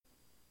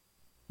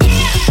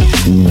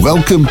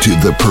Welcome to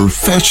the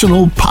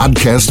Professional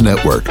Podcast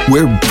Network,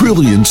 where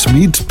brilliance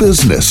meets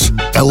business.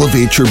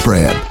 Elevate your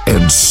brand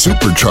and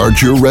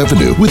supercharge your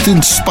revenue with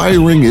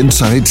inspiring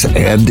insights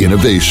and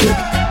innovation.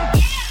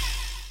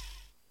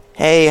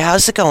 Hey,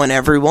 how's it going,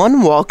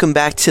 everyone? Welcome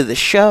back to the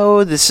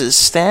show. This is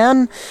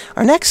Stan.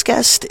 Our next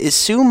guest is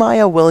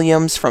Soumaya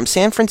Williams from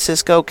San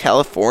Francisco,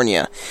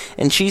 California,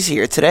 and she's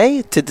here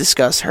today to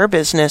discuss her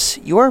business,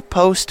 Your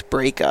Post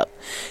Breakup.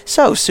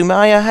 So,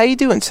 Soumaya, how you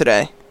doing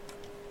today?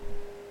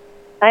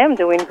 I am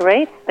doing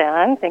great,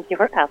 Stan. Thank you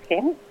for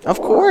asking.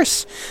 Of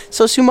course.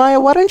 So,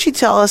 Soumaya, why don't you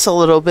tell us a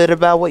little bit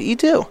about what you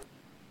do?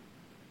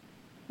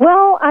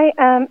 Well, I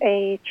am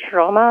a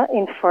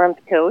trauma-informed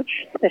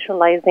coach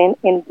specializing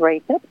in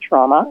breakup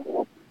trauma.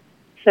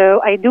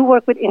 So I do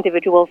work with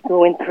individuals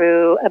going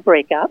through a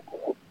breakup.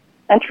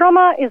 And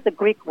trauma is the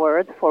Greek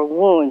word for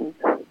wound.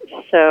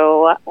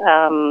 So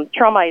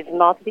trauma is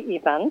not the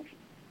event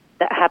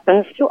that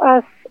happens to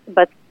us,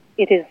 but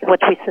it is what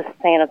we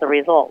sustain as a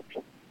result.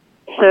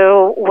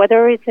 So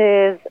whether it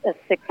is a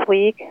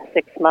 6-week,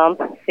 6-month,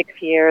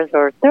 6 years,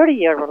 or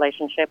 30-year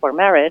relationship or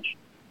marriage,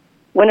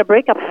 when a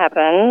breakup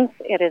happens,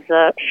 it is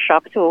a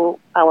shock to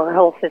our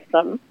whole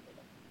system.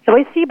 So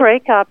I see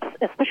breakups,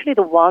 especially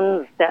the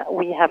ones that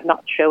we have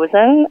not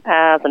chosen,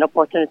 as an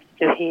opportunity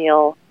to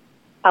heal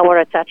our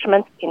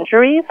attachment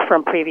injuries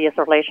from previous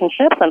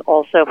relationships and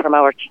also from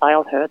our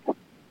childhood.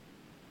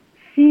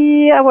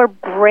 See, our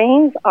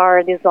brains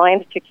are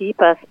designed to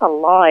keep us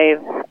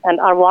alive and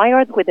are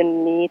wired with a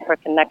need for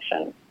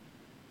connection.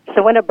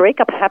 So when a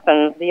breakup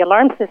happens, the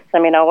alarm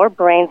system in our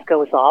brains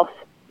goes off,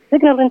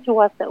 signaling to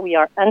us that we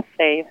are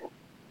unsafe,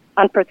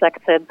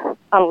 unprotected,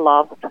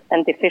 unloved,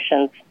 and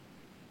deficient.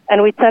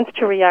 And we tend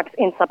to react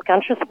in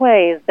subconscious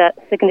ways that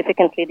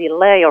significantly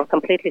delay or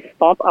completely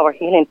stop our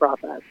healing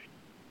process.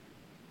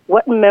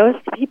 What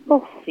most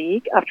people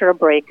seek after a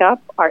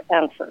breakup are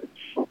answers.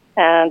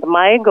 And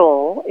my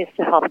goal is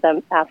to help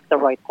them ask the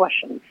right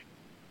questions.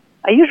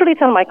 I usually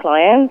tell my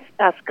clients,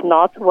 ask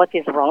not what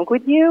is wrong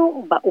with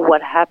you, but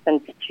what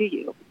happened to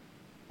you.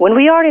 When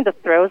we are in the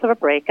throes of a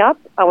breakup,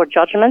 our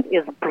judgment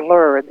is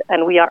blurred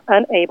and we are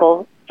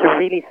unable to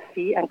really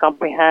see and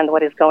comprehend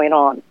what is going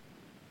on.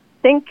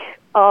 Think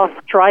of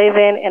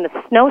driving in a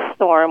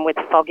snowstorm with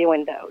foggy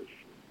windows.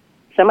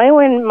 So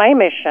my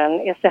mission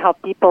is to help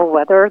people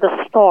weather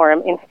the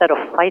storm instead of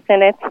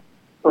fighting it,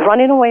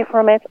 running away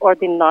from it, or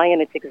denying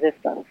its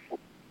existence.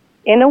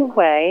 In a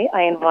way,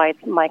 I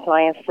invite my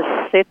clients to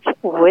sit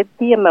with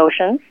the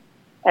emotions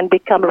and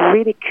become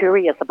really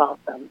curious about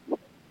them.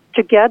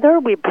 Together,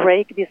 we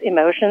break these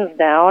emotions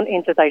down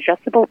into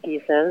digestible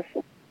pieces.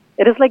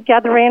 It is like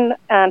gathering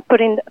and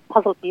putting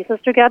puzzle pieces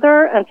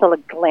together until a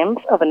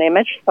glimpse of an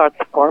image starts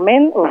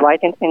forming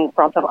right in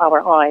front of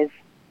our eyes.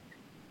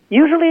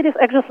 Usually, this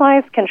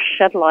exercise can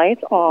shed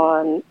light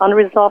on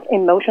unresolved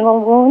emotional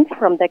wounds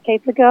from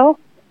decades ago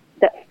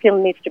that still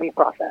needs to be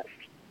processed.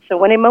 So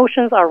when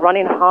emotions are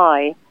running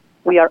high,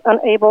 we are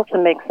unable to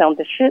make sound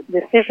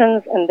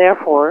decisions, and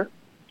therefore,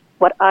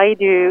 what I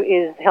do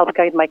is help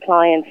guide my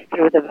clients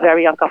through the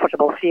very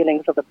uncomfortable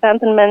feelings of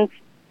abandonment,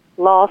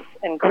 loss,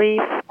 and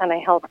grief, and I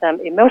help them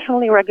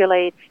emotionally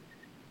regulate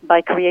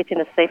by creating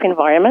a safe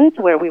environment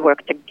where we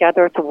work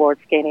together towards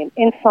gaining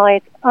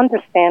insight,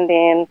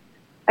 understanding,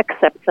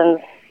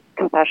 acceptance,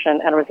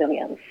 compassion, and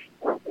resilience.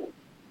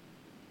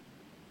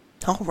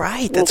 All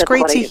right, that's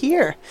great to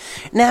hear.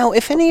 Now,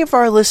 if any of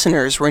our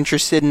listeners were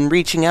interested in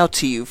reaching out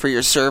to you for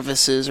your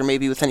services or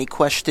maybe with any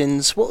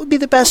questions, what would be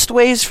the best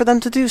ways for them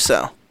to do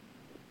so?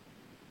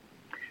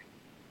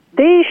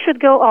 They should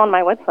go on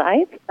my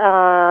website,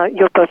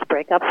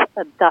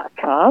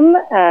 yourpostbreakup.com,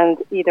 and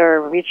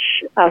either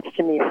reach out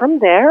to me from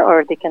there,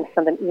 or they can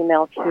send an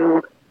email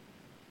to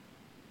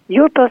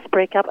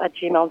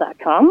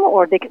yourpostbreakup@gmail.com,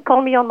 or they can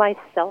call me on my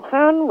cell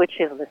phone, which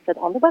is listed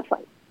on the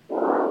website.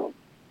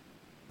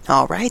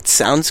 All right,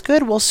 sounds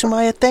good. Well,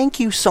 Soumaya, thank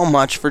you so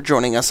much for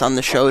joining us on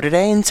the show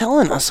today and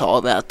telling us all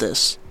about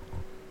this.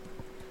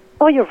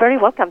 Oh, you're very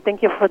welcome.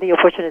 Thank you for the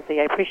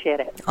opportunity. I appreciate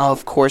it.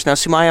 Of course. Now,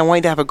 Soumaya, I want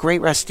you to have a great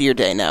rest of your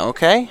day now,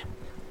 okay?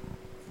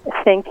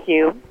 Thank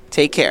you.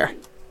 Take care.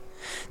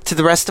 To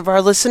the rest of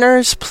our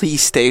listeners,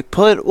 please stay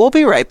put. We'll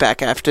be right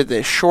back after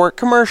this short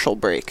commercial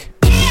break.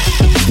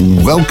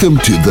 Welcome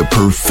to the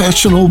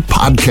Professional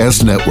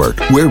Podcast Network,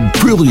 where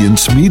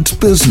brilliance meets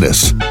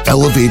business.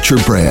 Elevate your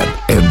brand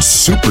and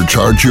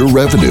supercharge your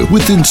revenue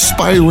with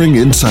inspiring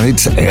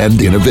insights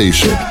and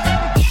innovation.